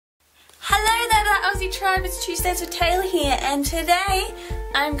Aussie Tribe, it's Tuesdays with Taylor here, and today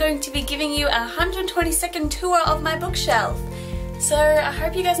I'm going to be giving you a 120-second tour of my bookshelf. So I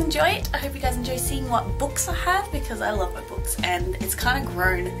hope you guys enjoy it. I hope you guys enjoy seeing what books I have, because I love my books and it's kind of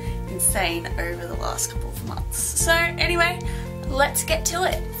grown insane over the last couple of months. So anyway, let's get to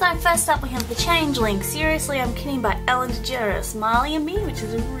it. So first up we have The Changeling, Seriously I'm Kidding by Ellen DeGeneres, Marley and Me, which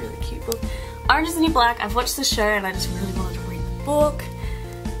is a really cute book. Orange is the New Black, I've watched the show and I just really wanted to read the book.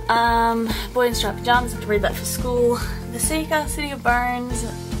 Boy in Striped Pajamas, I have to read that for school. The Seeker, City of Bones,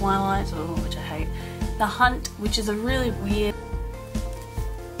 Twilight, which I hate. The Hunt, which is a really weird...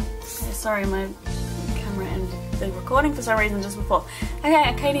 Sorry, my camera ended the recording for some reason just before. Okay,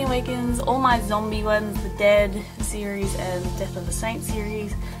 Arcadian Awakens, all my zombie ones, The Dead series and Death of the Saint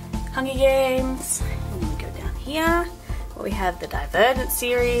series. Hunger Games, and then we go down here. We have the Divergent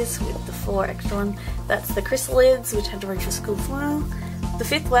series with the 4 extra ones. That's the Chrysalids, which I had to read for school as well. The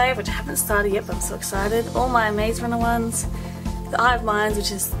Fifth Wave, which I haven't started yet, but I'm so excited. All my Maze Runner ones. The Eye of Minds,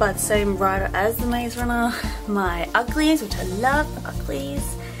 which is by the same writer as the Maze Runner. My Uglies, which I love, the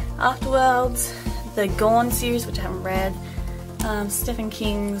Uglies. Afterworlds. The Gone series, which I haven't read. Stephen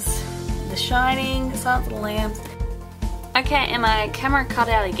King's The Shining, Silence of the Lambs. Okay, and my camera cut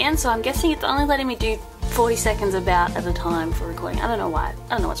out again, so I'm guessing it's only letting me do 40 seconds about at a time for recording. I don't know why. I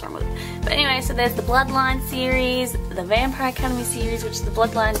don't know what's wrong with it. But anyway, so there's the Bloodline series, the Vampire Academy series, which the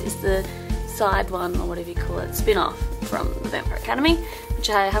Bloodlines is the side one, or whatever you call it, spin-off from the Vampire Academy, which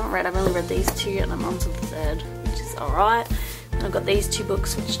I haven't read. I've only read these 2 and I'm on to the 3rd, which is alright. And I've got these 2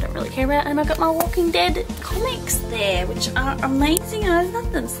 books, which I don't really care about, and I've got my Walking Dead comics there, which are amazing, and I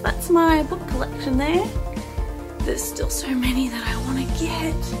love them. So that's my book collection there. There's still so many that I want to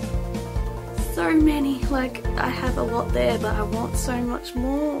get. So many, like I have a lot there, but I want so much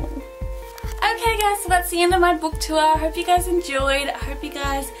more. Okay guys, so that's the end of my book tour. I hope you guys enjoyed. I hope you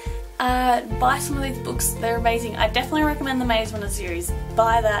guys buy some of these books. They're amazing. I definitely recommend the Maze Runner series.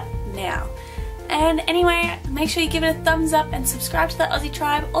 Buy that now. And anyway, make sure you give it a thumbs up and subscribe to the Aussie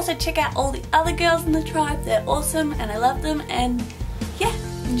Tribe. Also check out all the other girls in the tribe. They're awesome and I love them, and yeah,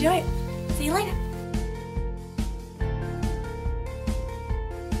 enjoy it. See you later.